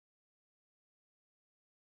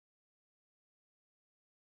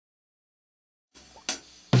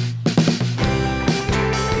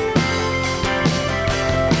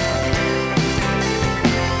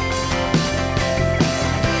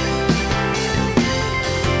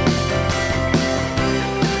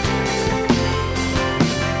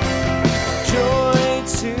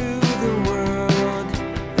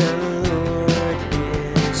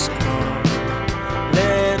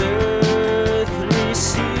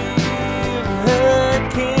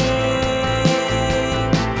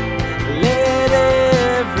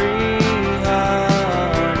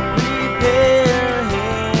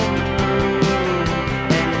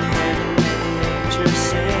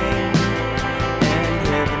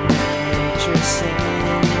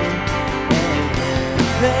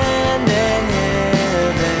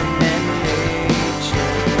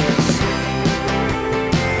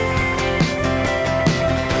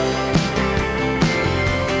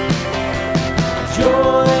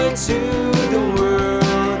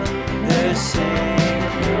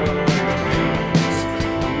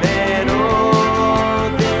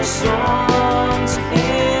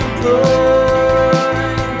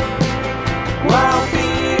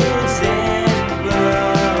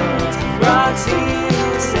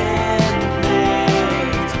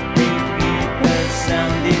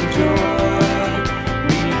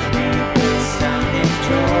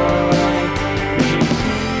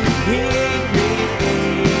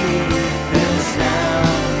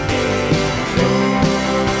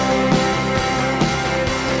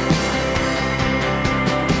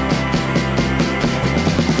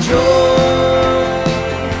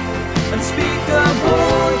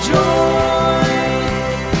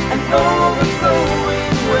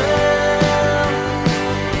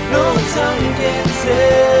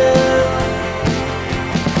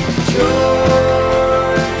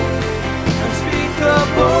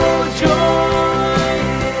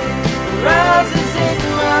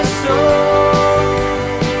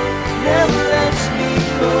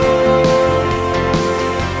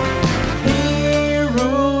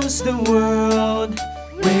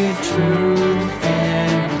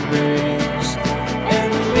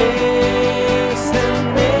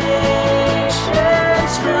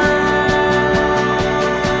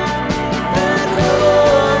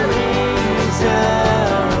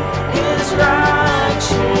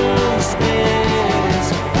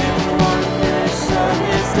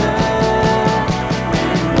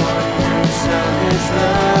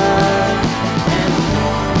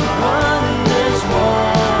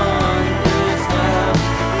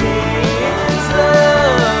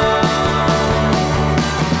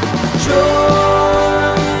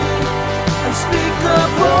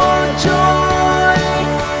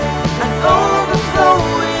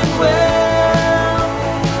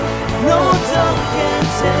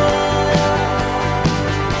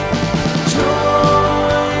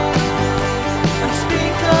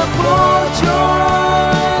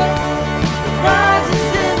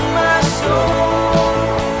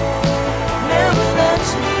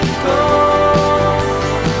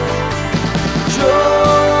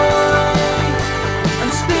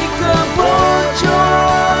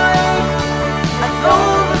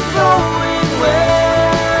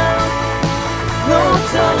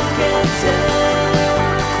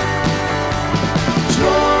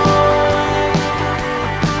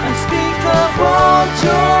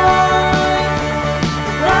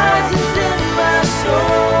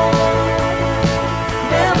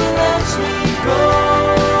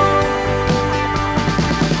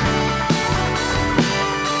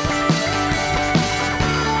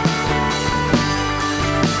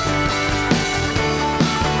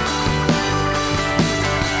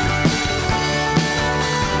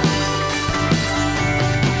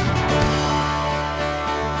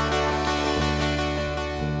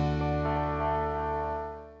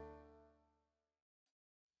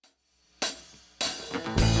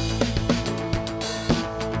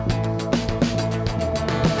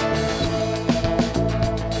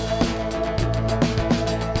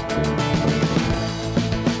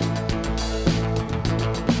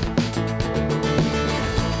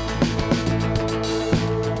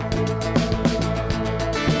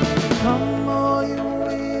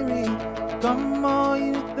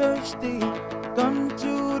thirsty, come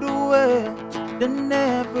to the well that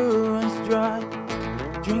never runs dry.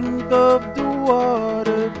 Drink of the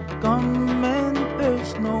water, come and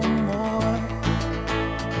thirst no more.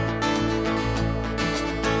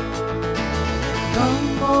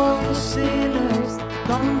 Come all you sinners,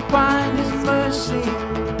 come find His mercy.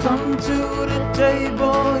 Come to the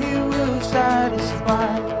table, He will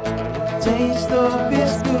satisfy. Taste of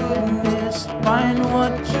His goodness, find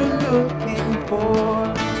what you're looking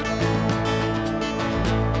for.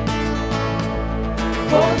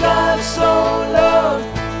 For God so loved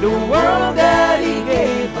the world that He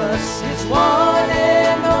gave us His one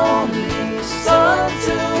and only Son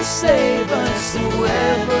to save us.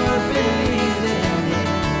 Whoever believes in Him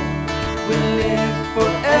will live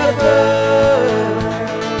forever.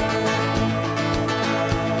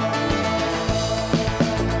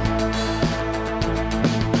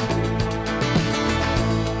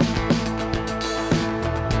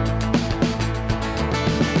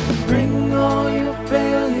 Bring all your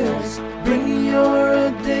failures, bring your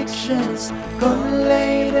addictions, come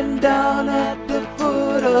lay them down at the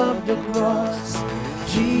foot of the cross.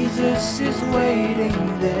 Jesus is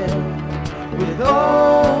waiting there with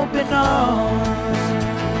open arms.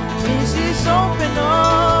 Jesus, open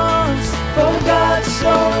arms. For God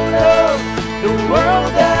so loved the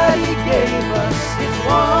world that He gave us His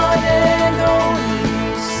one and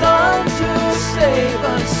only Son to save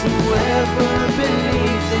us. Whoever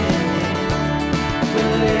believes in Him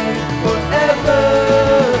will live forever.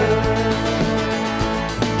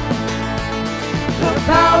 The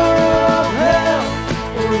power of hell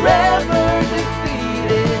forever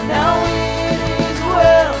defeated. Now it is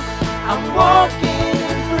well, I'm walking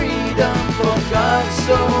in freedom. For God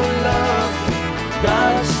so loved,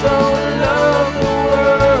 God so loved the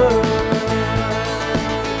world.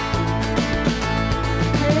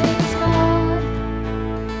 Praise God,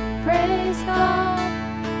 praise God,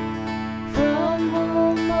 from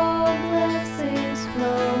whom all blessings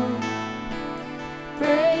flow.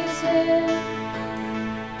 Praise Him,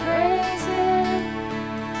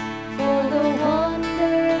 for the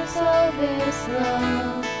wonders of His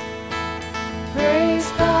love. Praise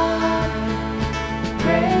God,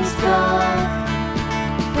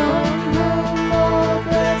 from whom all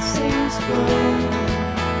blessings flow.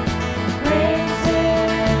 Praise Him,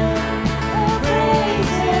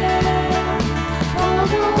 for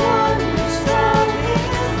the wonders of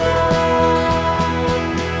His love.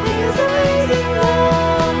 His amazing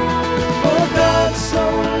love. For God so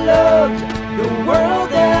loved the world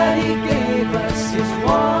that He gave us His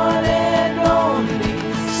one and only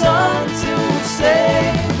Son to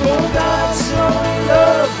save. For God so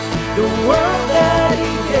loved the world that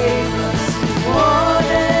He gave us His one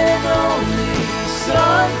and only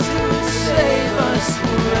Son to save us.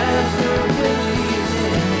 Whoever believes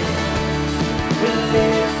in Him will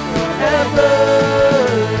live forever.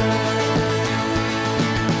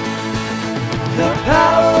 The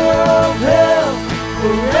power of hell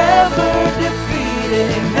forever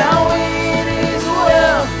defeated. Now it is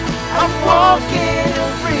well, I'm walking in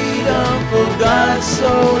freedom. For God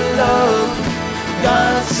so loved,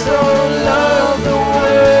 God so loved the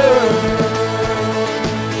world.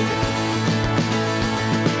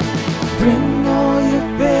 Bring all your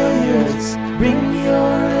failures, bring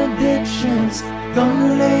your addictions,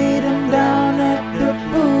 come lay them down at the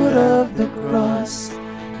foot of the cross.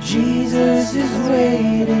 Jesus is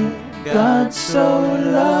waiting, God so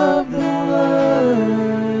loved the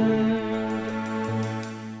world.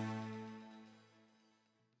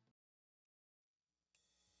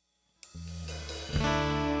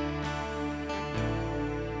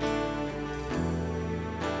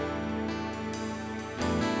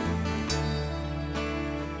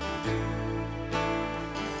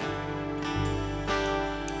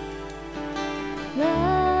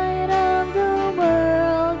 Light of the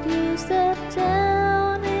world, you step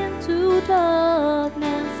down into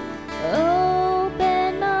darkness.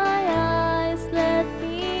 Open my eyes, let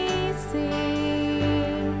me see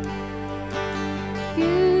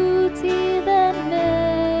beauty that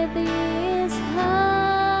made this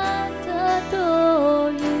heart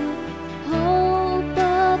adore you. Hope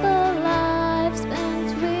of a life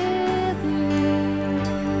spent with you.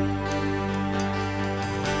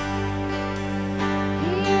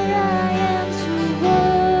 Here I am to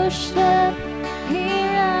worship,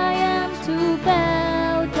 here I am to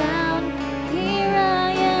bow down, here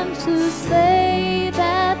I am to say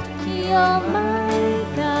that you're my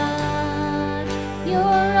God.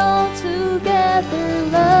 You're altogether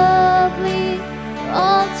lovely,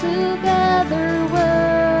 altogether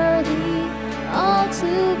worthy,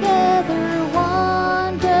 altogether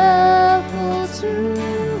wonderful to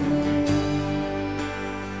me.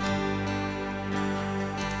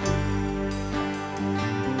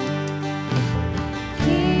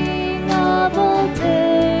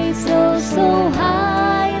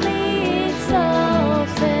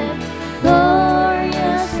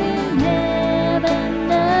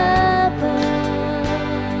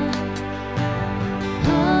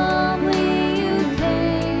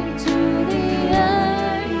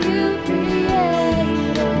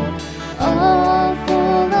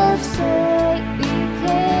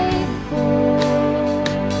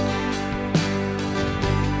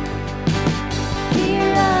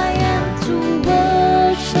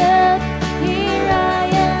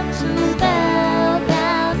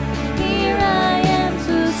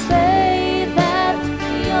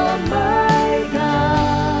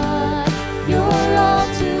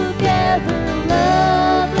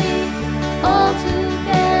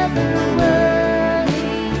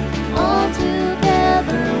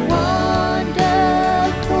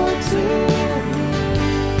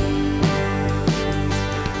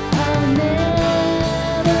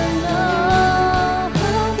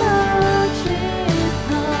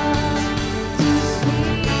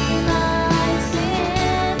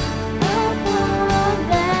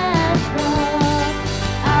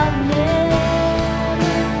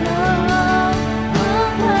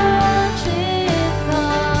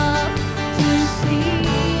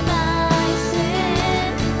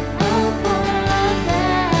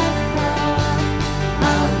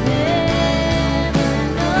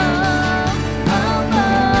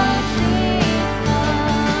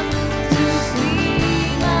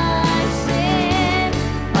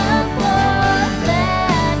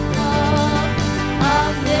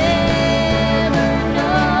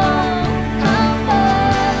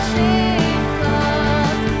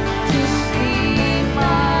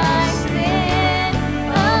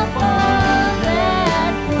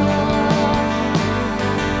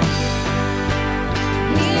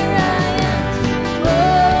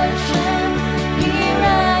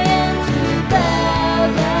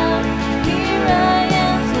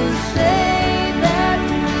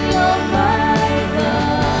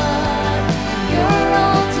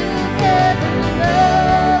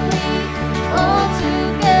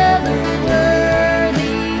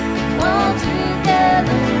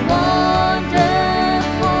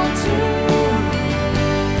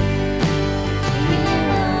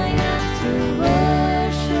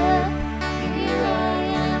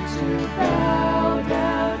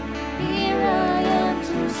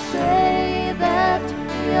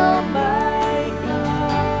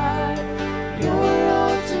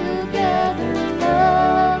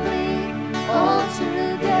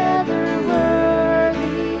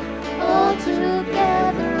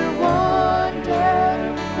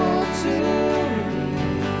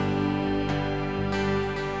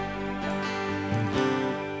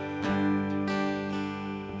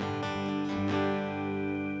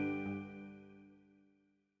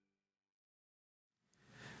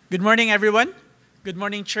 Good morning, everyone. Good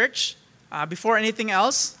morning, church. Before anything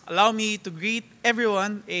else, allow me to greet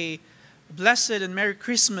everyone a blessed and Merry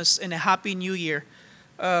Christmas and a Happy New Year.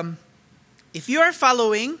 If you are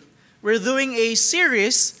following, we're doing a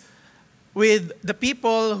series with the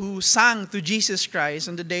people who sang to Jesus Christ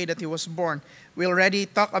on the day that He was born. We already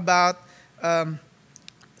talked about the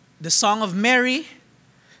Song of Mary,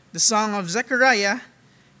 the Song of Zechariah,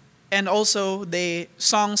 and also the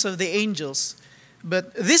songs of the angels.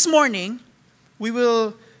 But this morning, we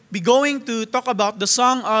will be going to talk about the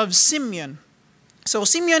Song of Simeon. So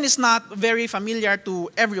Simeon is not very familiar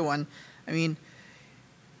to everyone. I mean,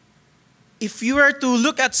 if you were to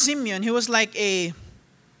look at Simeon, he was like if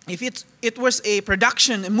it was a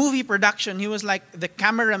production, a movie production, he was like the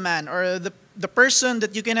cameraman or the person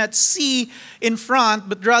that you cannot see in front,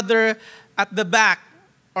 but rather at the back,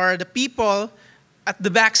 or the people at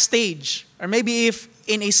the backstage. Or maybe if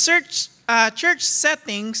in a church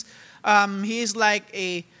settings, he is like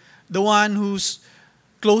the one who's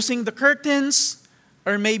closing the curtains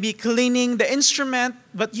or maybe cleaning the instrument,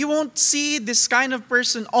 but you won't see this kind of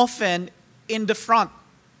person often in the front.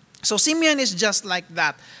 So Simeon is just like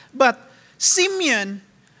that. But Simeon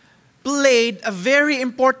played a very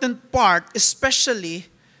important part, especially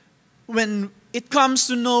when it comes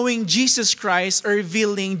to knowing Jesus Christ or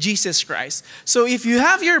revealing Jesus Christ. So if you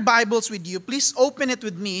have your Bibles with you, please open it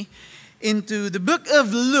with me into the book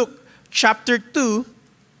of Luke, chapter 2,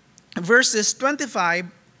 verses 25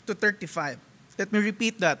 to 35. Let me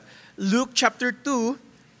repeat that. Luke chapter 2,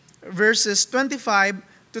 verses 25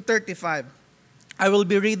 to 35. I will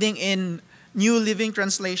be reading in New Living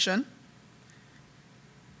Translation.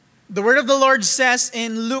 The word of the Lord says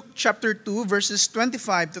in Luke chapter 2, verses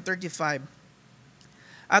 25 to 35.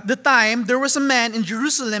 At the time, there was a man in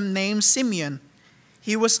Jerusalem named Simeon.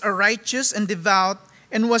 He was a righteous and devout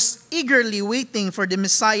and was eagerly waiting for the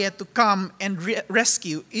Messiah to come and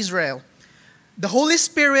rescue Israel. The Holy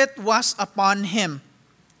Spirit was upon him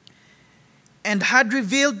and had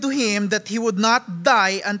revealed to him that he would not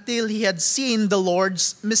die until he had seen the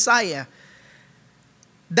Lord's Messiah.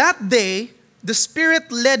 That day, the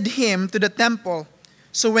Spirit led him to the temple.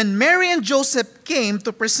 So when Mary and Joseph came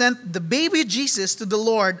to present the baby Jesus to the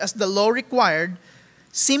Lord as the law required,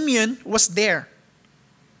 Simeon was there.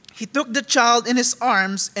 He took the child in his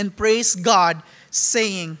arms and praised God,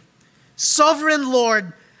 saying, "Sovereign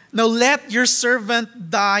Lord, now let your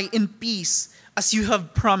servant die in peace, as you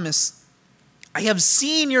have promised. I have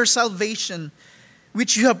seen your salvation,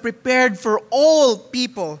 which you have prepared for all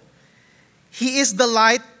people. He is the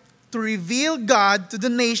light to reveal God to the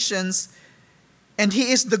nations, and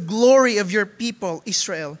He is the glory of your people,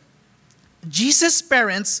 Israel." Jesus'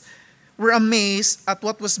 parents were amazed at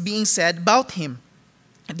what was being said about him.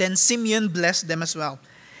 And then Simeon blessed them as well.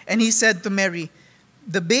 And he said to Mary,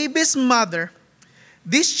 "The baby's mother,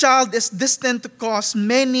 this child is destined to cause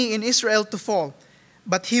many in Israel to fall,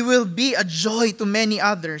 but he will be a joy to many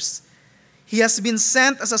others. He has been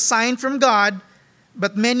sent as a sign from God,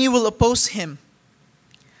 but many will oppose him.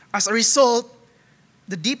 As a result,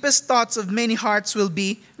 the deepest thoughts of many hearts will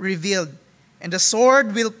be revealed, and the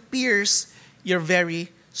sword will pierce your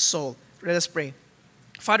very soul." Let us pray.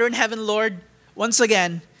 Father in heaven, Lord, once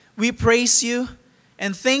again, we praise you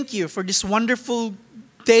and thank you for this wonderful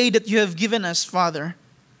day that you have given us, Father.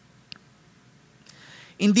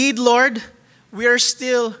 Indeed, Lord, we are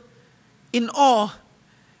still in awe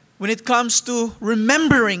when it comes to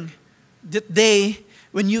remembering the day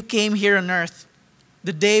when you came here on earth,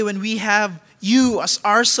 the day when we have you as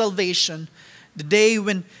our salvation, the day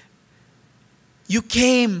when you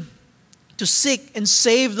came to seek and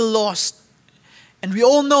save the lost. And we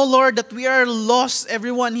all know, Lord, that we are lost.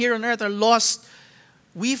 Everyone here on earth are lost.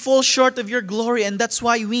 We fall short of your glory, and that's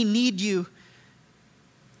why we need you.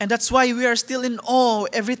 And that's why we are still in awe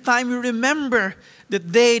every time we remember the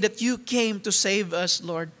day that you came to save us,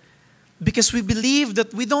 Lord. Because we believe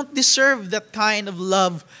that we don't deserve that kind of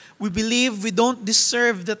love. We believe we don't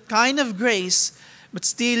deserve that kind of grace, but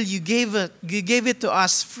still you gave it to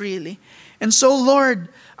us freely. And so, Lord,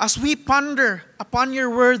 as we ponder upon your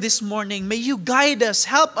word this morning, may you guide us,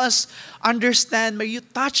 help us understand. May you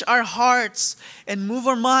touch our hearts and move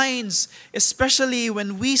our minds, especially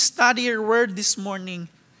when we study your word this morning.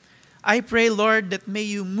 I pray, Lord, that may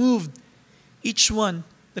you move each one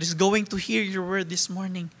that is going to hear your word this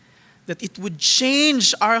morning, that it would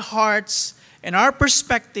change our hearts and our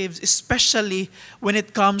perspectives, especially when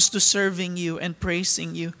it comes to serving you and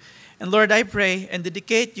praising you. And Lord, I pray and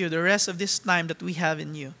dedicate you the rest of this time that we have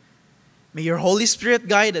in you. May your Holy Spirit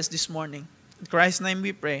guide us this morning. In Christ's name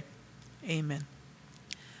we pray. Amen.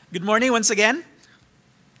 Good morning once again.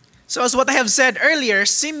 So as what I have said earlier,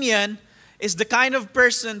 Simeon is the kind of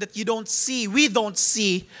person that we don't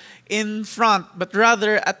see in front, but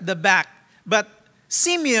rather at the back. But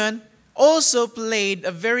Simeon also played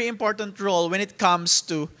a very important role when it comes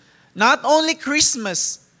to not only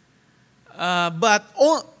Christmas, but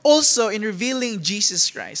also in revealing Jesus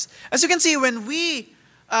Christ. As you can see, when we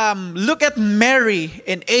look at Mary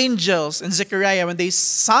and angels and Zechariah, when they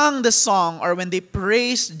sang the song or when they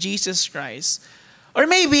praised Jesus Christ, or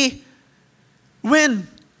maybe when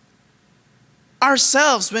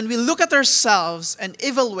we look at ourselves and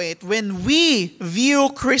evaluate, when we view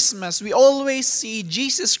Christmas, we always see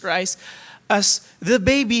Jesus Christ as the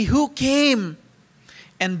baby who came.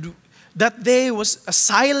 And that day was a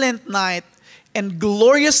silent night and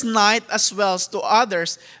glorious night as well to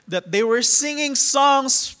others, that they were singing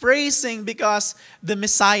songs praising because the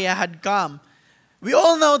Messiah had come. We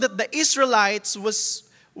all know that the Israelites was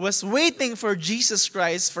waiting for Jesus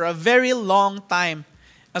Christ for a very long time.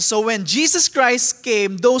 And so when Jesus Christ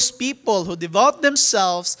came, those people who devote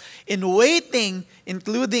themselves in waiting,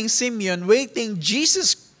 including Simeon, waiting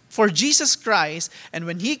for Jesus Christ, and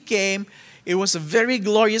when He came, it was a very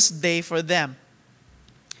glorious day for them.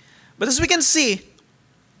 But as we can see,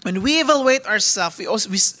 when we evaluate ourselves,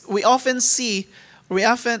 we often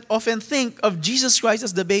think of Jesus Christ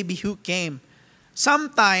as the baby who came.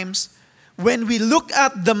 Sometimes, when we look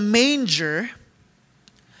at the manger,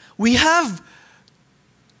 we have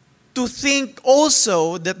to think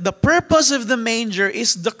also that the purpose of the manger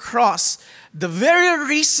is the cross. The very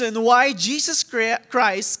reason why Jesus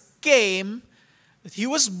Christ came, that He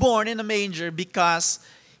was born in a manger, because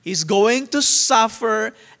He's going to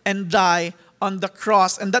suffer and die on the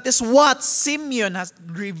cross. And that is what Simeon has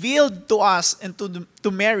revealed to us and to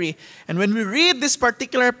Mary. And when we read this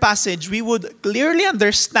particular passage, we would clearly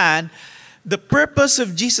understand the purpose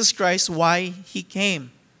of Jesus Christ, why He came.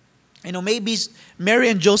 You know, maybe Mary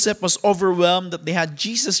and Joseph was overwhelmed that they had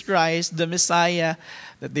Jesus Christ, the Messiah,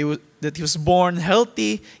 that He was born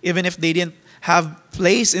healthy, even if they didn't have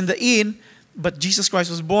place in the inn. But Jesus Christ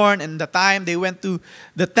was born, and the time they went to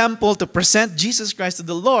the temple to present Jesus Christ to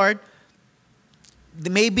the Lord,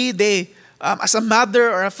 maybe they, as a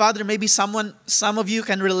mother or a father, maybe some of you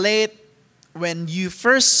can relate when you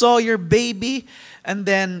first saw your baby, and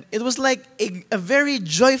then it was like a very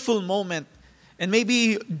joyful moment. And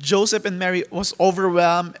maybe Joseph and Mary was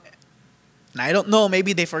overwhelmed. And I don't know,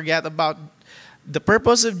 maybe they forget about the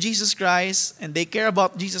purpose of Jesus Christ and they care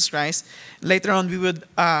about Jesus Christ. Later on, we would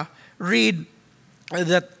read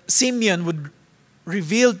that Simeon would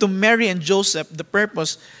reveal to Mary and Joseph the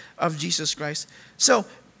purpose of Jesus Christ. So,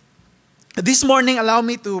 this morning, allow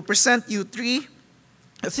me to present you three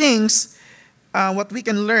things what we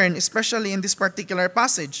can learn, especially in this particular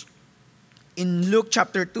passage in Luke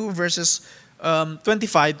chapter 2, verses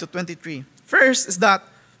 25 to 23. First is that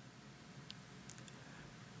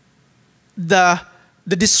the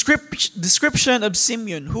description of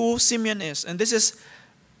Simeon, who Simeon is. And this is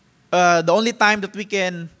the only time that we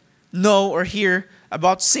can know or hear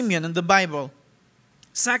about Simeon in the Bible.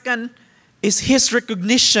 Second is his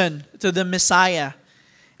recognition to the Messiah.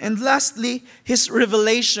 And lastly, his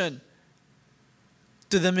revelation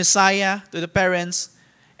to the Messiah, to the parents,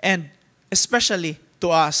 and especially to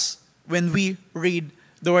us when we read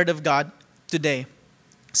the Word of God today.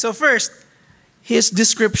 So first, his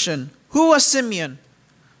description. Who was Simeon?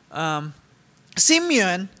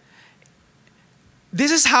 Simeon,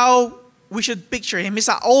 this is how we should picture him. He's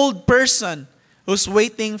an old person who's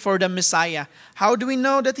waiting for the Messiah. How do we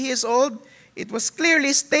know that he is old? It was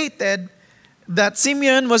clearly stated that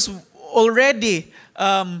Simeon was already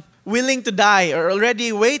willing to die, or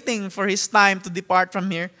already waiting for his time to depart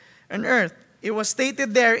from here on earth. It was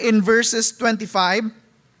stated there in verses 25.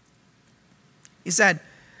 He said,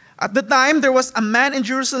 "At the time there was a man in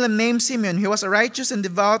Jerusalem named Simeon. He was a righteous and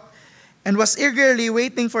devout and was eagerly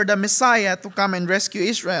waiting for the Messiah to come and rescue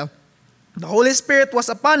Israel. The Holy Spirit was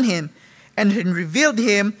upon him, and he revealed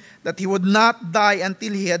him that he would not die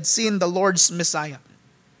until he had seen the Lord's Messiah."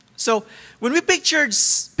 So when we picture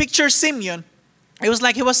Simeon, it was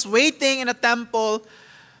like he was waiting in a temple,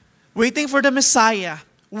 waiting for the Messiah,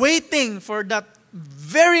 waiting for that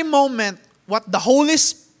very moment, what the Holy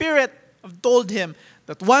Spirit told him,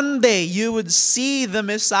 that one day you would see the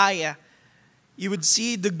Messiah. You would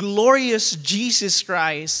see the glorious Jesus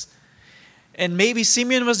Christ. And maybe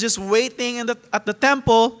Simeon was just waiting at the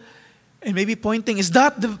temple and maybe pointing, is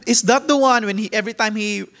that the one? When every time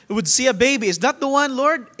he would see a baby, is that the one,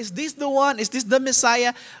 Lord? Is this the one? Is this the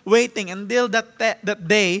Messiah? Waiting until that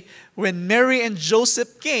day when Mary and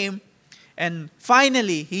Joseph came and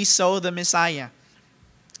finally he saw the Messiah.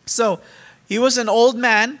 So he was an old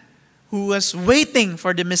man who was waiting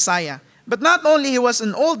for the Messiah. But not only he was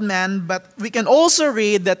an old man, but we can also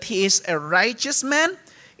read that he is a righteous man,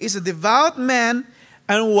 is a devout man,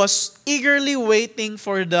 and was eagerly waiting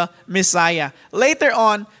for the Messiah. Later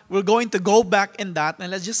on, we're going to go back in that,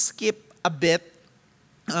 and let's just skip a bit.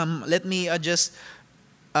 Let me just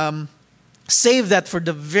save that for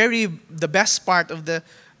the best part of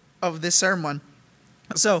the sermon.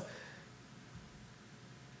 So,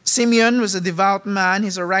 Simeon was a devout man,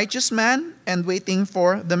 he's a righteous man, and waiting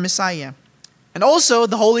for the Messiah. And also,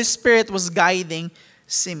 the Holy Spirit was guiding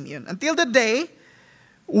Simeon until the day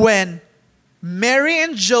when Mary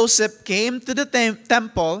and Joseph came to the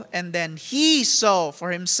temple, and then he saw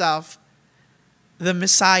for himself the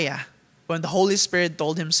Messiah when the Holy Spirit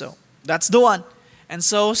told him so. That's the one. And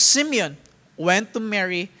so Simeon went to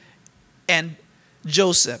Mary and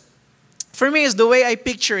Joseph. For me, is the way I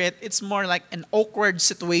picture it, it's more like an awkward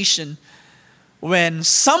situation when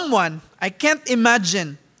someone, I can't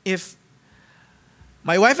imagine if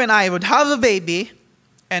my wife and I would have a baby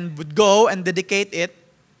and would go and dedicate it,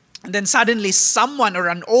 and then suddenly someone or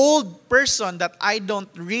an old person that I don't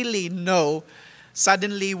really know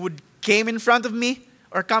suddenly would come in front of me,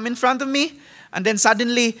 and then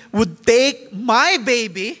suddenly would take my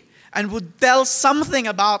baby and would tell something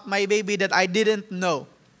about my baby that I didn't know.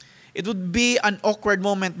 It would be an awkward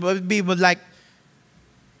moment. It would be like,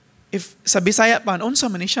 if sa Bisaya pa, unsa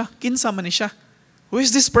man ni siya? Kinsa man ni siya? Who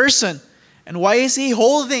is this person? And why is he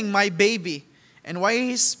holding my baby? And why is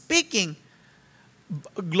he speaking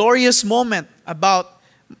a glorious moment about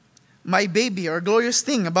my baby, or glorious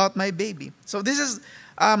thing about my baby? So this is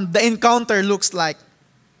the encounter looks like.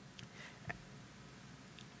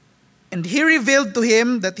 And he revealed to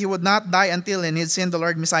him that he would not die until he had seen the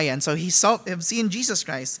Lord Messiah. And so he have seen Jesus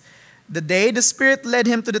Christ. The day the Spirit led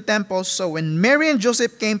him to the temple, so when Mary and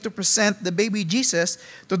Joseph came to present the baby Jesus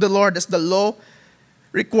to the Lord as the law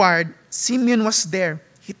required, Simeon was there.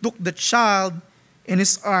 He took the child in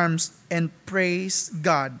his arms and praised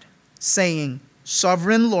God, saying,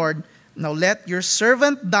 Sovereign Lord, now let your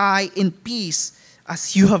servant die in peace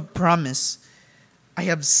as you have promised. I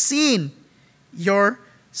have seen your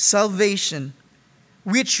salvation,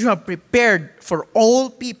 which you have prepared for all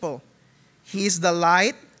people. He is the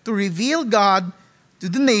light to reveal God to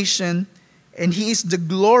the nation, and he is the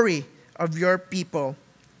glory of your people,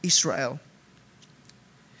 Israel.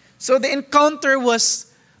 So the encounter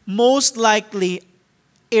was most likely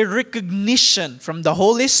a recognition from the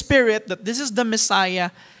Holy Spirit that this is the Messiah,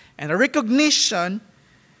 and a recognition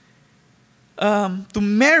to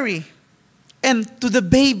Mary and to the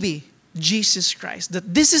baby, Jesus Christ,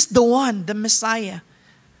 that this is the one, the Messiah.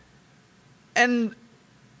 And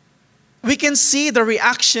we can see the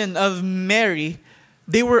reaction of Mary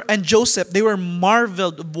and Joseph. They were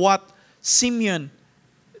marveled of what Simeon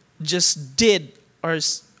just did, or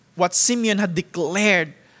what Simeon had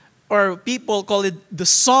declared, or people call it the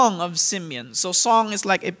song of Simeon. So song is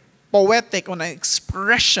like a poetic or an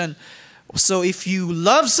expression. So if you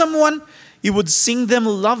love someone, you would sing them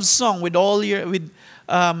a love song with all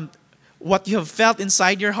what you have felt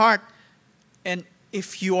inside your heart. And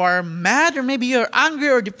if you are mad, or maybe you're angry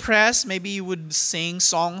or depressed, maybe you would sing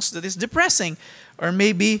songs that is depressing. Or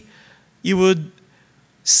maybe you would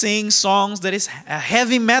sing songs that is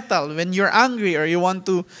heavy metal when you're angry or you want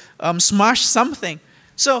to smash something.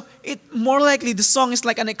 So more likely the song is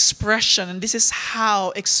like an expression, and this is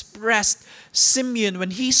how expressed Simeon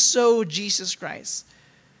when he saw Jesus Christ.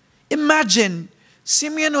 Imagine,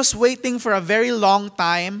 Simeon was waiting for a very long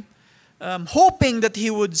time, hoping that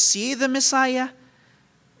he would see the Messiah,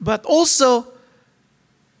 but also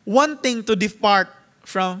wanting to depart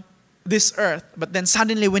from this earth. But then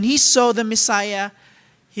suddenly when he saw the Messiah,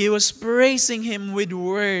 he was praising him with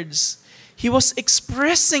words. He was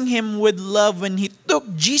expressing him with love when he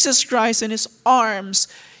took Jesus Christ in his arms.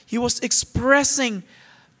 He was expressing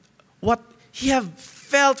what he had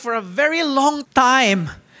felt for a very long time.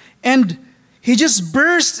 And he just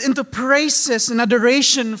burst into praises and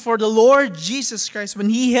adoration for the Lord Jesus Christ. When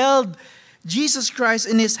he held Jesus Christ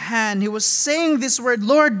in his hand, he was saying this word,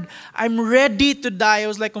 Lord, I'm ready to die. It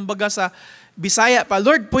was like, kumbaga sa Bisaya pa,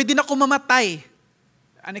 Lord, pwede na ko mamatay.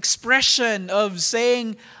 An expression of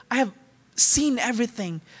saying, I have seen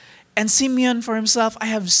everything. And Simeon for himself, I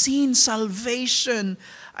have seen salvation.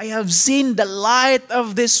 I have seen the light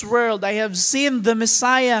of this world. I have seen the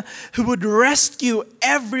Messiah who would rescue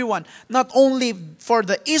everyone. Not only for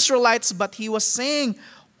the Israelites, but he was saying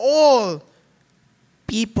all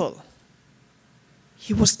people.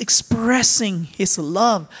 He was expressing his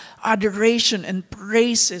love, adoration, and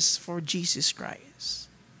praises for Jesus Christ.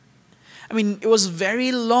 I mean, it was a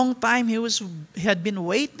very long time he had been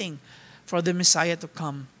waiting. for the Messiah to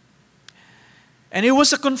come. And it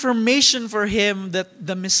was a confirmation for him that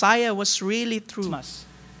the Messiah was really true.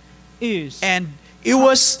 And it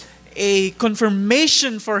was a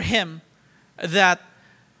confirmation for him that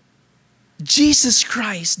Jesus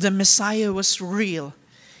Christ, the Messiah, was real.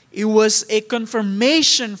 It was a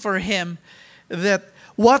confirmation for him that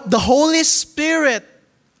what the Holy Spirit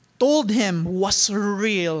told him was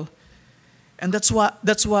real. And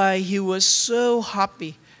that's why he was so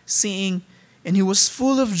happy seeing, and he was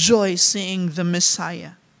full of joy seeing the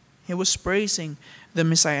Messiah. He was praising the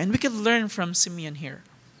Messiah. And we could learn from Simeon here.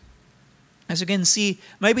 As you can see,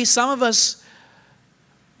 maybe some of us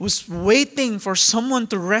was waiting for someone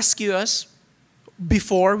to rescue us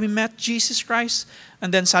before we met Jesus Christ.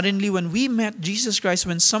 And then suddenly when we met Jesus Christ,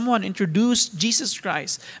 when someone introduced Jesus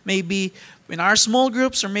Christ, maybe in our small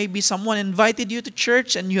groups or maybe someone invited you to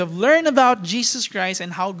church and you have learned about Jesus Christ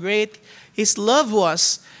and how great His love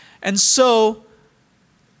was. And so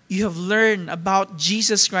you have learned about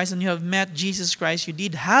Jesus Christ and you have met Jesus Christ. You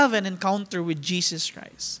did have an encounter with Jesus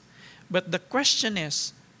Christ. But the question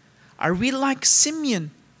is, are we like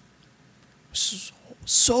Simeon?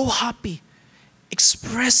 So happy,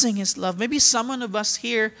 expressing his love. Maybe someone of us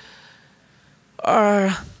here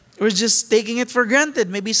we're just taking it for granted.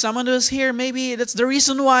 Maybe someone of us here, maybe that's the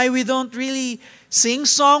reason why we don't really sing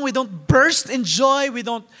song. We don't burst in joy. We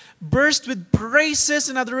don't burst with praises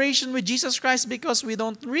and adoration with Jesus Christ because we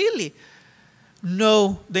don't really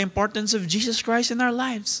know the importance of Jesus Christ in our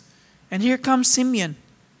lives. And here comes Simeon,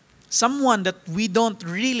 someone that we don't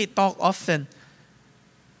really talk often,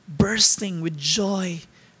 bursting with joy,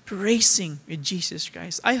 praising with Jesus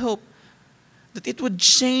Christ. I hope that it would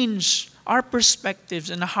change our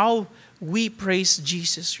perspectives and how we praise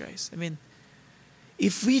Jesus Christ. I mean,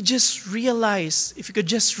 if we could just realize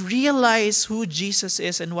who Jesus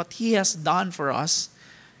is and what He has done for us,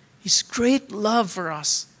 His great love for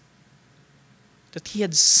us, that He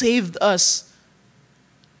had saved us,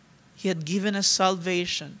 He had given us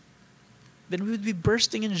salvation, then we would be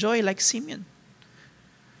bursting in joy like Simeon.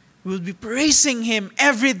 We would be praising Him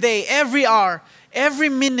every day, every hour, every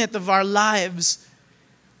minute of our lives.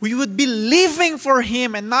 We would be living for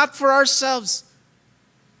Him and not for ourselves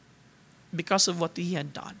because of what He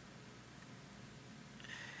had done.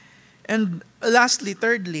 And lastly,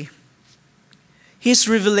 thirdly, His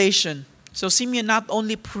revelation. So Simeon not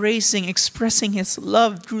only praising, expressing his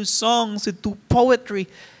love through songs and through poetry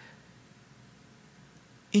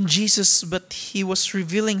in Jesus, but he was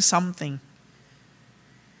revealing something.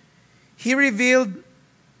 He revealed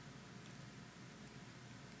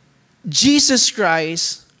Jesus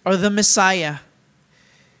Christ, or the Messiah,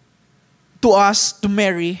 to us, to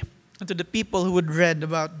Mary, and to the people who would read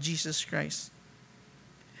about Jesus Christ.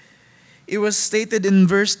 It was stated in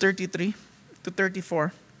verse 33 to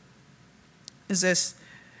 34. It says,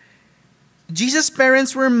 Jesus'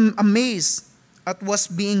 parents were amazed at what was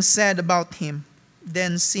being said about him.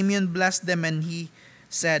 Then Simeon blessed them and he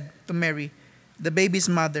said to Mary, the baby's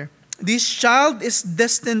mother, this child is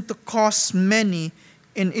destined to cause many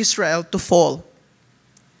in Israel to fall,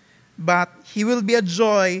 but he will be a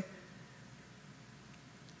joy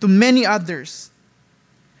to many others.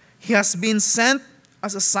 He has been sent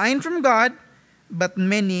as a sign from God, but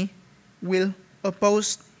many will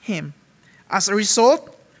oppose him. As a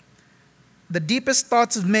result, the deepest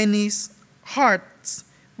thoughts of many's hearts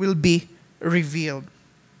will be revealed.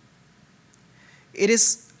 It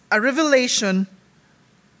is a revelation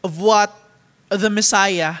of what the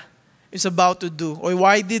Messiah is about to do, or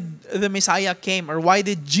why did the Messiah came, or why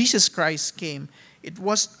did Jesus Christ came. It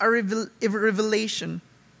was a revelation.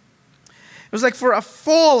 It was like for a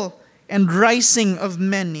fall and rising of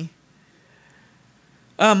many.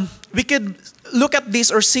 We could look at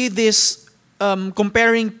this or see this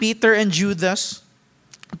comparing Peter and Judas.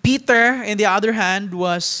 Peter, on the other hand,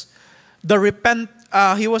 was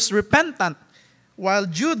he was repentant, while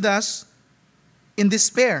Judas in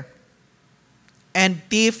despair and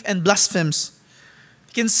thief and blasphemes.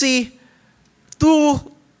 You can see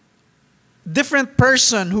two different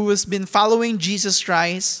person who has been following Jesus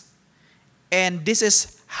Christ, and this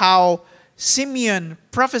is how Simeon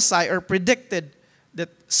prophesied or predicted that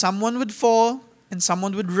someone would fall and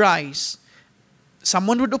someone would rise.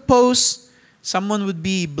 Someone would oppose, someone would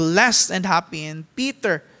be blessed and happy. And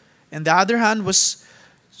Peter, on the other hand, was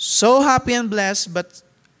so happy and blessed, but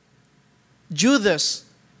Judas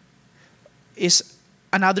is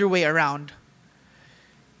another way around.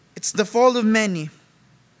 It's the fall of many.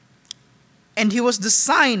 And he was the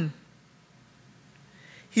sign.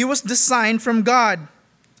 He was the sign from God,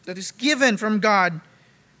 that is given from God.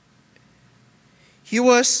 He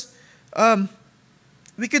was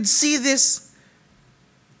We could see this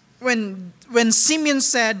when Simeon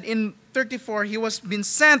said in 34, he was been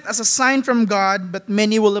sent as a sign from God, but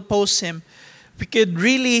many will oppose him. We could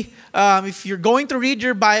really, if you're going to read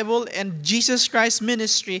your Bible and Jesus Christ's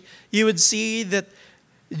ministry, you would see that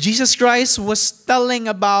Jesus Christ was telling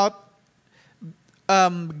about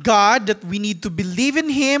God, that we need to believe in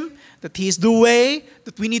Him, that He is the way,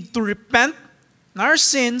 that we need to repent in our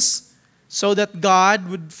sins so that God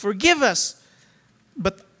would forgive us.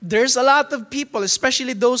 But there's a lot of people,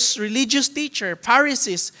 especially those religious teachers,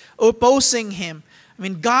 Pharisees, opposing Him. I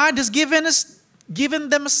mean, God has given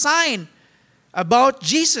them a sign about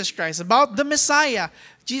Jesus Christ, about the Messiah.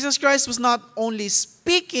 Jesus Christ was not only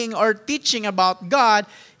speaking or teaching about God,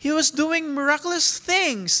 He was doing miraculous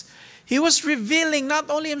things. He was revealing not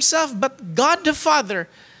only Himself, but God the Father.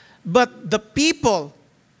 But the people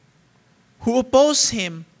who oppose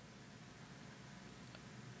Him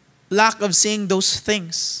lack of seeing those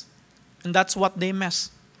things. And that's what they miss.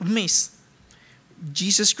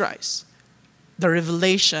 Jesus Christ, the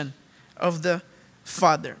revelation of the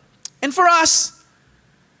Father. And for us,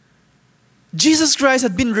 Jesus Christ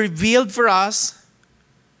had been revealed for us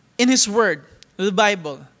in His Word, the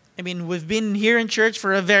Bible. I mean, we've been here in church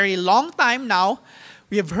for a very long time now.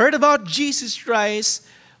 We have heard about Jesus Christ,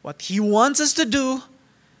 what He wants us to do,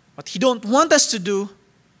 what He don't want us to do.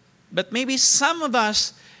 But maybe some of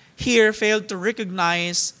us here failed to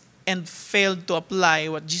recognize and failed to apply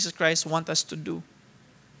what Jesus Christ wants us to do.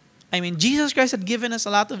 I mean, Jesus Christ had given us a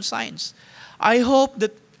lot of signs. I hope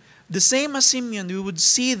that the same as Simeon, we would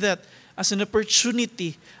see that as an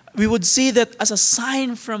opportunity. We would see that as a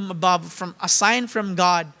sign from above, from a sign from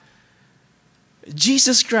God.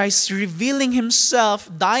 Jesus Christ revealing Himself,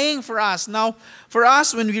 dying for us. Now, for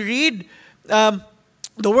us, when we read the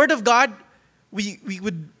Word of God, we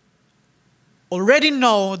would already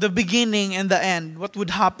know the beginning and the end, what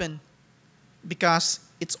would happen, because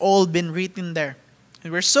it's all been written there.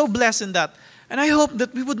 And we're so blessed in that. And I hope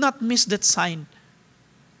that we would not miss that sign.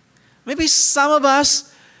 Maybe some of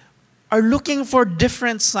us are looking for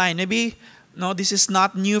different sign. Maybe, no, this is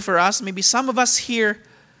not new for us. Maybe some of us here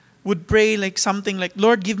would pray like something like,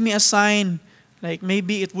 Lord, give me a sign. Like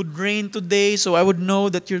maybe it would rain today so I would know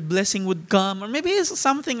that your blessing would come. Or maybe it's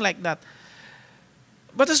something like that.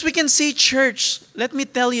 But as we can see, church, let me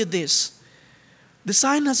tell you this. The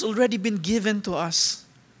sign has already been given to us.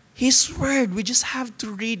 His Word, we just have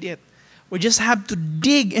to read it. We just have to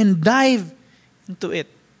dig and dive into it.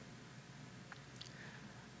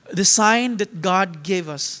 The sign that God gave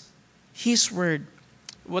us, His Word.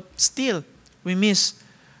 What still we miss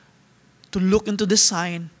to look into the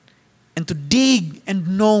sign and to dig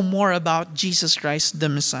and know more about Jesus Christ, the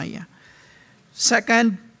Messiah.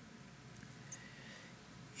 Second,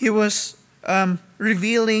 He was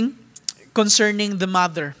revealing concerning the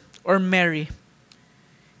mother or Mary.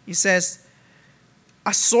 He says,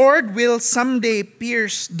 a sword will someday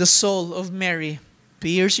pierce the soul of Mary.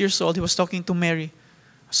 Pierce your soul. He was talking to Mary.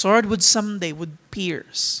 A sword would someday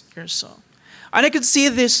pierce your soul. And I could see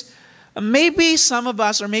this. Maybe some of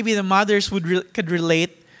us or maybe the mothers could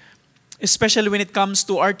relate, especially when it comes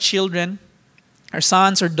to our children, our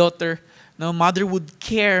sons or daughter. No, mother would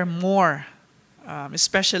care more,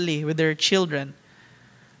 especially with their children.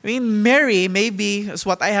 I mean, Mary, maybe, as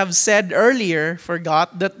what I have said earlier,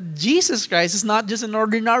 forgot that Jesus Christ is not just an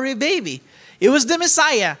ordinary baby. It was the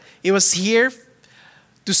Messiah. He was here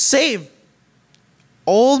to save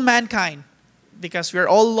all mankind because we're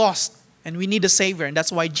all lost and we need a Savior. And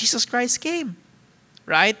that's why Jesus Christ came,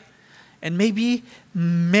 right? And maybe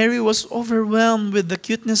Mary was overwhelmed with the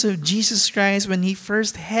cuteness of Jesus Christ when He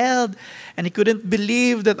first held, and He couldn't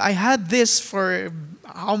believe that I had this for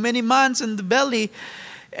how many months in the belly,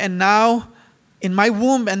 and now in my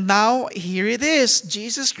womb, and now here it is,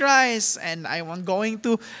 Jesus Christ, and I'm going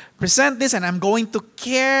to present this, and I'm going to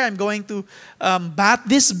care, I'm going to bath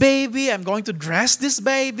this baby, I'm going to dress this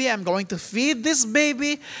baby, I'm going to feed this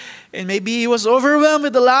baby. And maybe he was overwhelmed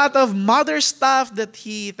with a lot of mother stuff that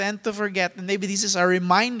he tend to forget. And maybe this is a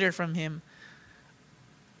reminder from him.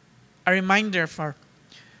 A reminder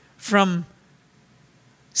from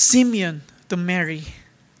Simeon to Mary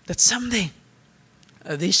that someday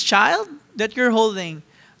this child that you're holding,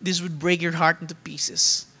 this would break your heart into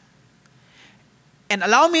pieces. And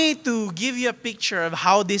allow me to give you a picture of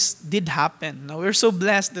how this did happen. Now, we're so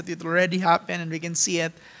blessed that it already happened and we can see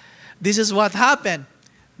it. This is what happened.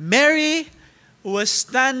 Mary was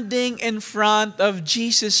standing in front of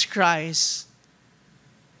Jesus Christ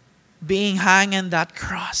being hung on that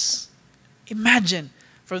cross. Imagine,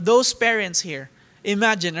 for those parents here,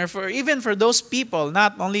 imagine, or even for those people,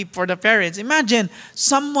 not only for the parents, imagine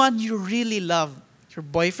someone you really love your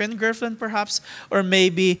boyfriend, girlfriend perhaps, or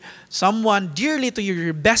maybe someone dearly to you,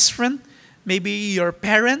 your best friend, maybe your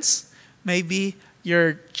parents, maybe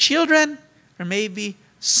your children, or maybe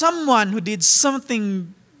someone who did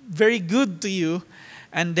something very good to you,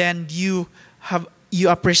 and then you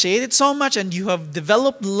appreciate it so much and you have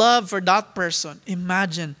developed love for that person.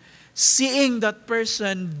 Imagine seeing that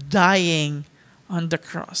person dying on the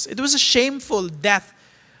cross. It was a shameful death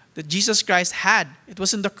that Jesus Christ had. It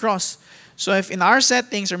was in the cross. So if in our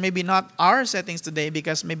settings, or maybe not our settings today,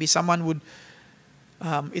 because maybe someone would,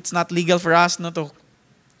 it's not legal for us not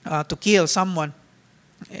to kill someone,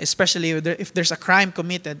 especially if there's a crime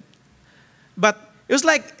committed. But it was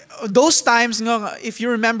like those times, if you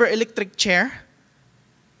remember electric chair,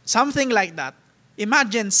 something like that.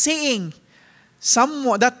 Imagine seeing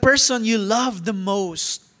someone, that person you love the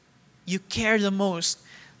most, you care the most,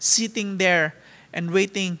 sitting there and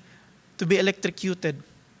waiting to be electrocuted.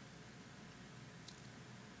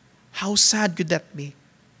 How sad could that be?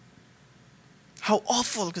 How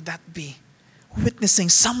awful could that be? Witnessing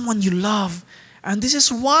someone you love. And this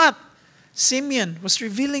is what Simeon was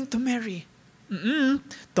revealing to Mary.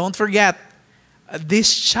 Don't forget,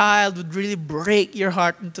 this child would really break your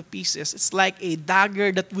heart into pieces. It's like a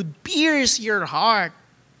dagger that would pierce your heart.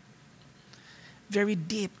 Very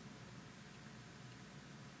deep.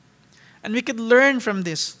 And we could learn from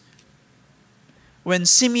this. When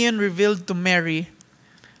Simeon revealed to Mary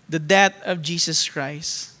the death of Jesus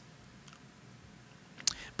Christ.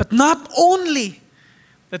 But not only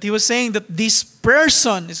that he was saying that this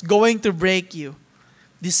person is going to break you.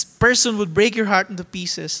 This person would break your heart into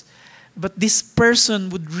pieces. But this person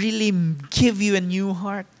would really give you a new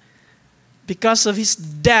heart. Because of his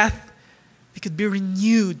death, we could be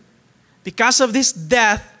renewed. Because of this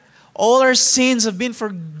death, all our sins have been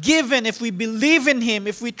forgiven if we believe in him,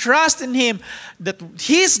 if we trust in him, that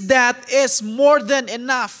his death is more than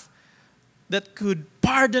enough that could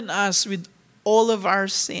pardon us with all of our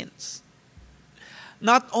sins.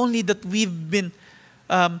 Not only that we've been,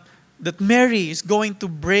 that Mary is going to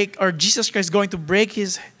break, or Jesus Christ is going to break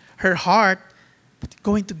her heart, but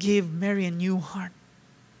going to give Mary a new heart.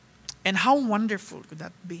 And how wonderful could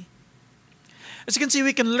that be? As you can see,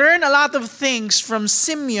 we can learn a lot of things from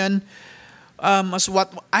Simeon. As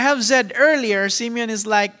what I have said earlier, Simeon is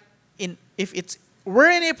like, if we're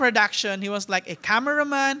in a production, he was like a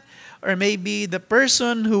cameraman, or maybe the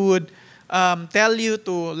person who would tell you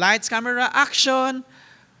to lights, camera, action,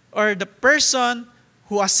 or the person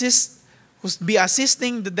who's be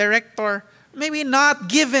assisting the director, maybe not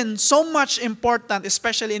given so much importance,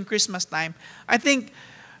 especially in Christmas time. I think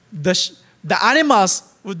the animals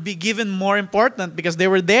would be given more important because they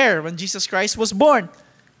were there when Jesus Christ was born.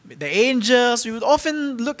 The angels, we would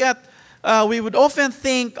often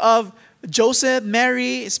think of Joseph,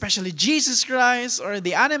 Mary, especially Jesus Christ, or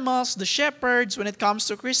the animals, the shepherds when it comes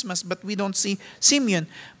to Christmas, but we don't see Simeon.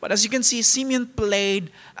 But as you can see, Simeon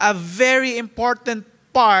played a very important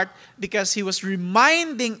part because he was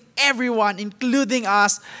reminding everyone, including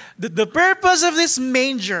us, that the purpose of this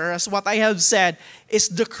manger, as what I have said, is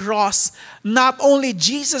the cross. Not only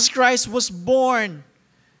Jesus Christ was born,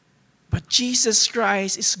 but Jesus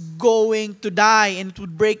Christ is going to die, and it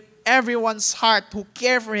would break everyone's heart who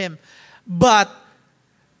care for him. But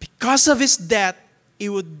because of his death, it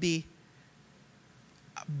would be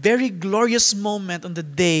a very glorious moment on the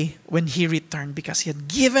day when he returned, because he had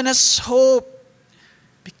given us hope.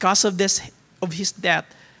 Because of his death,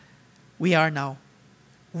 we are now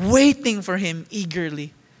waiting for him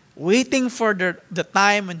eagerly, waiting for the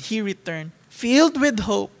time when he returned, filled with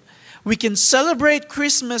hope. We can celebrate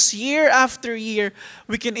Christmas year after year.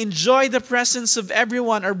 We can enjoy the presence of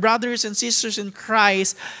everyone, our brothers and sisters in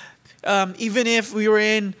Christ, even if we were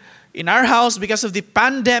in our house because of the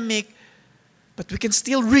pandemic. But we can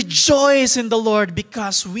still rejoice in the Lord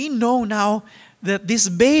because we know now that this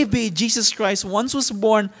baby, Jesus Christ, once was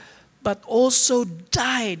born, but also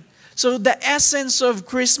died. So the essence of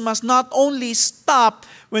Christmas not only stopped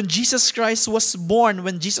when Jesus Christ was born,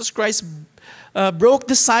 when Jesus Christ broke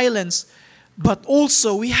the silence, but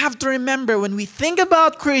also we have to remember when we think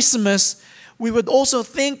about Christmas, we would also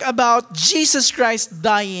think about Jesus Christ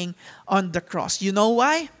dying on the cross. You know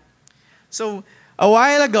why? So a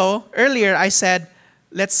while ago, earlier, I said,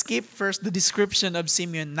 let's skip first the description of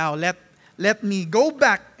Simeon. Now, let me go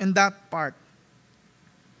back in that part.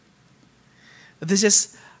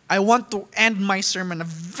 I want to end my sermon, a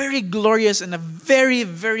very glorious and a very,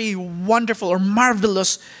 very wonderful or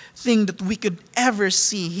marvelous thing that we could ever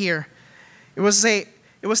see here. It was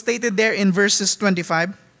stated there in verses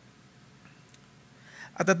 25.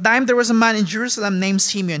 At the time there was a man in Jerusalem named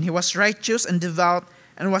Simeon. He was righteous and devout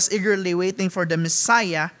and was eagerly waiting for the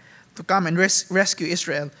Messiah to come and rescue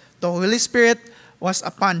Israel. The Holy Spirit was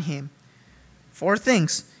upon him. 4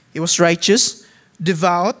 things. He was righteous,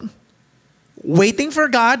 devout, waiting for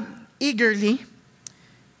God eagerly,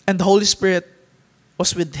 and the Holy Spirit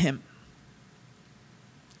was with him.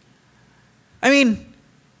 I mean,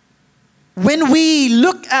 when we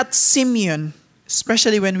look at Simeon,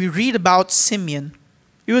 especially when we read about Simeon,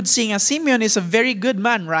 you would think Simeon is a very good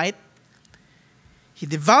man, right? He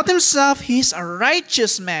devout himself. He's a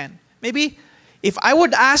righteous man. Maybe if I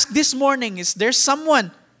would ask this morning, is there someone,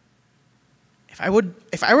 if I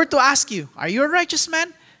were to ask you, are you a righteous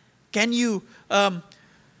man? Can you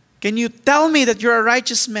tell me that you're a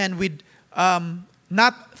righteous man with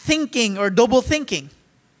not thinking or double thinking?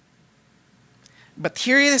 But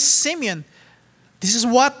here is Simeon. This is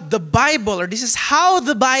what the Bible, or this is how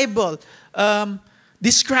the Bible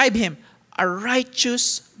describe him. A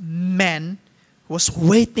righteous man was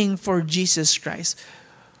waiting for Jesus Christ.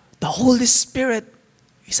 The Holy Spirit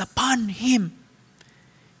is upon him.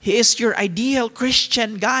 He is your ideal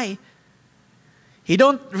Christian guy. He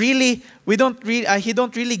don't really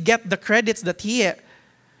get the credits that he,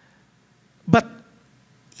 but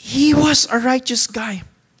he was a righteous guy.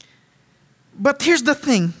 But here's the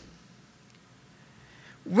thing.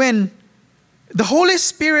 When the Holy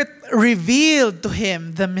Spirit revealed to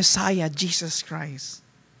him the Messiah, Jesus Christ,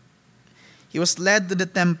 he was led to the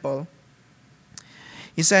temple.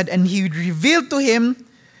 He said, and he revealed to him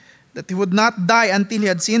that he would not die until he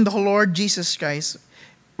had seen the Lord Jesus Christ.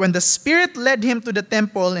 When the Spirit led him to the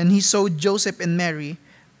temple and he saw Joseph and Mary,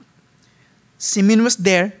 Simeon was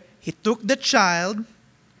there. He took the child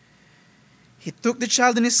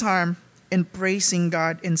in his arm, and praising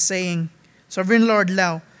God and saying, Sovereign Lord,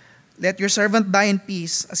 now, let your servant die in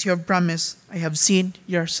peace, as you have promised. I have seen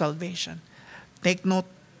your salvation. Take note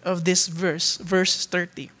of this verse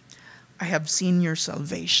 30. I have seen your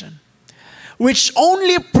salvation. Which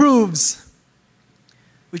only proves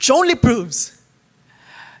that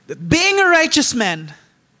being a righteous man,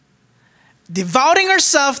 devoting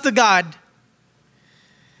ourselves to God,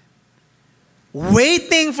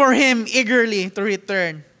 waiting for Him eagerly to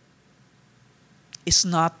return, is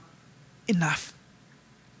not enough.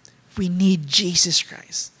 We need Jesus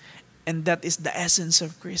Christ. And that is the essence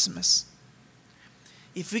of Christmas.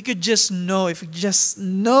 If we could just know,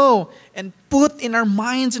 and put in our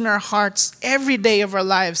minds and our hearts every day of our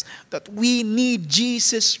lives that we need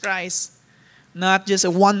Jesus Christ. Not just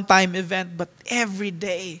a one-time event, but every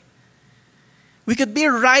day. We could be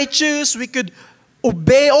righteous, we could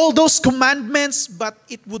obey all those commandments, but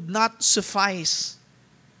it would not suffice.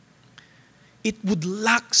 It would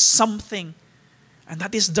lack something. And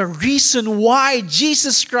that is the reason why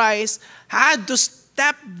Jesus Christ had to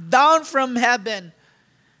step down from heaven.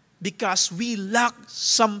 Because we lack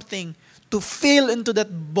something to fill into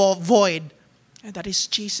that void. And that is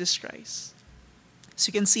Jesus Christ. So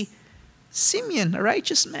you can see, Simeon, a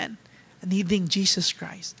righteous man, needing Jesus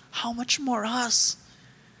Christ. How much more us?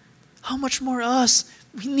 How much more us?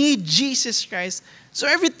 We need Jesus Christ. So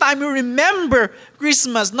every time we remember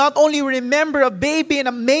Christmas, not only we remember a baby in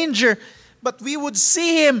a manger, but we would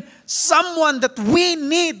see Him, someone that we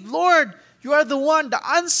need. Lord, you are the one, the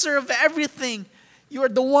answer of everything. You are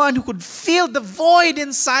the one who could fill the void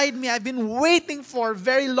inside me. I've been waiting for a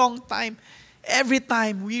very long time. Every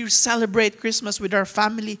time we celebrate Christmas with our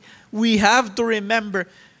family, we have to remember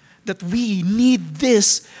that we need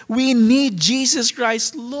this. We need Jesus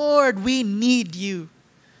Christ. Lord, we need you.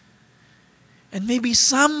 And maybe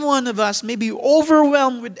someone of us may be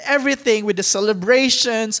overwhelmed with everything, with the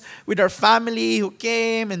celebrations, with our family who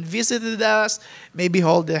came and visited us, maybe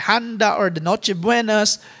hold the handa or the Noche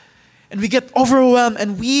Buenas, and we get overwhelmed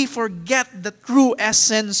and we forget the true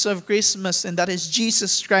essence of Christmas, and that is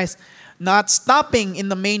Jesus Christ not stopping in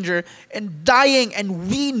the manger and dying, and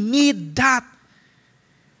we need that.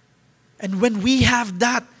 And when we have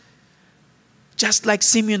that, just like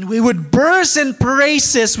Simeon, we would burst in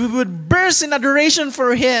praises. We would burst in adoration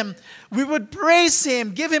for Him. We would praise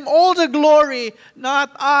Him, give Him all the glory,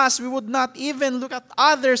 not us. We would not even look at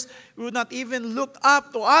others. We would not even look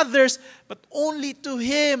up to others, but only to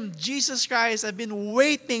Him. Jesus Christ, I've been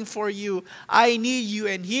waiting for you. I need you,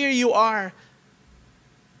 and here you are.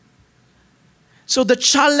 So the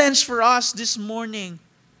challenge for us this morning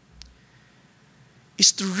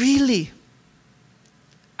is to really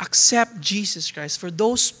accept Jesus Christ. For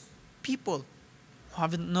those people who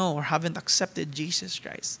haven't known or haven't accepted Jesus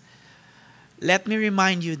Christ, let me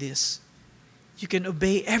remind you this. You can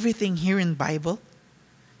obey everything here in the Bible.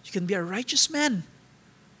 You can be a righteous man.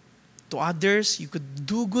 To others, you could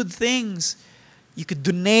do good things. You could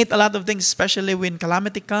donate a lot of things, especially when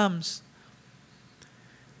calamity comes.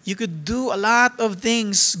 You could do a lot of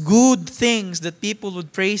things, good things that people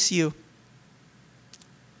would praise you.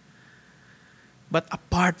 But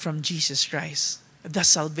apart from Jesus Christ, the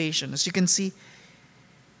salvation, as you can see,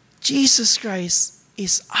 Jesus Christ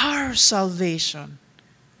is our salvation.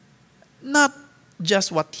 Not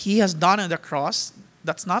just what He has done on the cross.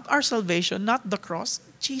 That's not our salvation, not the cross.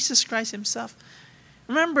 Jesus Christ Himself.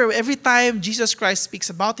 Remember, every time Jesus Christ speaks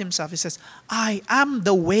about Himself, He says, I am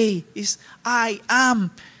the way. I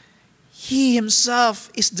am. He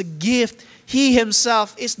Himself is the gift. He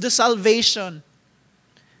Himself is the salvation.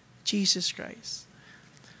 Jesus Christ.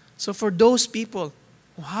 So for those people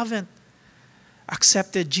who haven't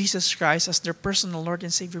accepted Jesus Christ as their personal Lord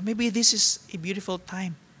and Savior, maybe this is a beautiful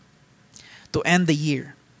time to end the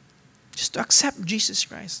year. Just to accept Jesus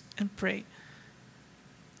Christ and pray.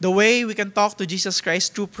 The way we can talk to Jesus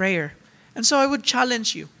Christ through prayer. And so I would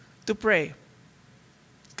challenge you to pray.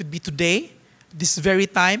 It could be today, this very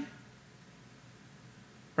time,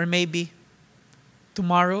 or maybe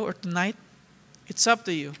tomorrow or tonight. It's up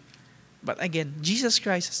to you. But again, Jesus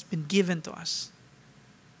Christ has been given to us.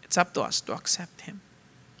 It's up to us to accept Him.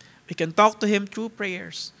 We can talk to Him through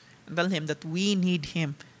prayers and tell Him that we need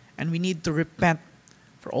Him and we need to repent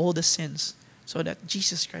for all the sins so that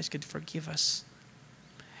Jesus Christ could forgive us.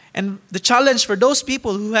 And the challenge for those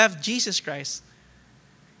people who have Jesus Christ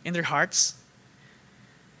in their hearts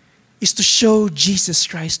is to show Jesus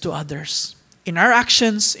Christ to others. In our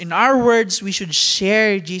actions, in our words, we should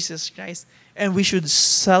share Jesus Christ and we should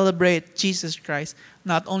celebrate Jesus Christ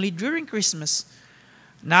not only during Christmas,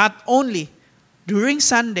 not only during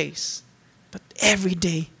Sundays, but every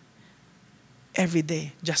day. Every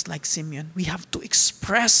day, just like Simeon, we have to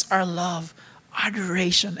express our love,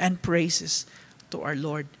 adoration, and praises to our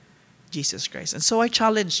Lord Jesus Christ. And so I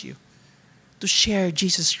challenge you to share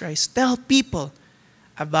Jesus Christ. Tell people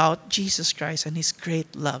about Jesus Christ and His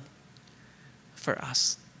great love for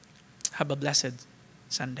us. Have a blessed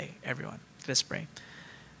Sunday, everyone. Let's pray.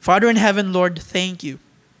 Father in heaven, Lord, thank you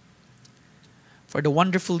for the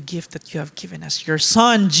wonderful gift that you have given us, your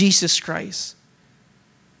Son, Jesus Christ,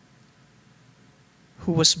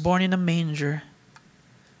 who was born in a manger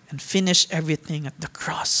and finished everything at the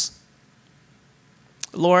cross.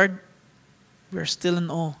 Lord, we are still in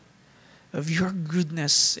awe of your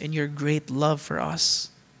goodness and your great love for us.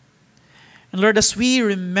 And Lord, as we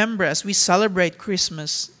remember, as we celebrate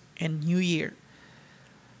Christmas and New Year,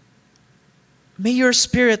 may your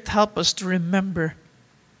Spirit help us to remember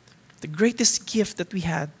the greatest gift that we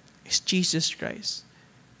had is Jesus Christ.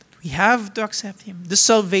 That we have to accept Him, the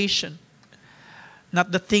salvation.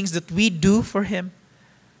 Not the things that we do for Him,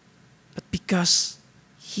 but because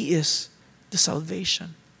He is the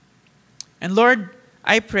salvation. And Lord,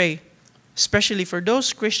 I pray, especially for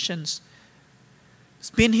those Christians who's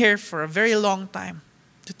been here for a very long time,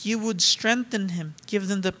 that you would strengthen him, give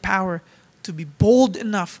them the power to be bold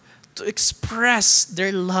enough to express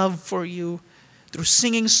their love for you through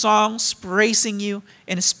singing songs, praising you,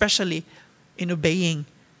 and especially in obeying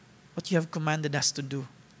what you have commanded us to do.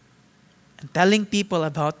 And telling people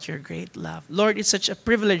about your great love. Lord, it's such a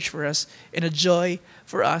privilege for us and a joy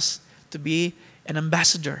for us to be an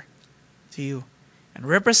ambassador to you and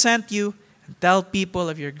represent you and tell people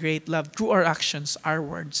of your great love through our actions, our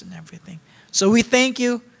words, and everything. So we thank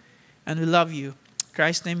you and we love you. In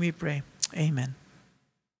Christ's name we pray. Amen.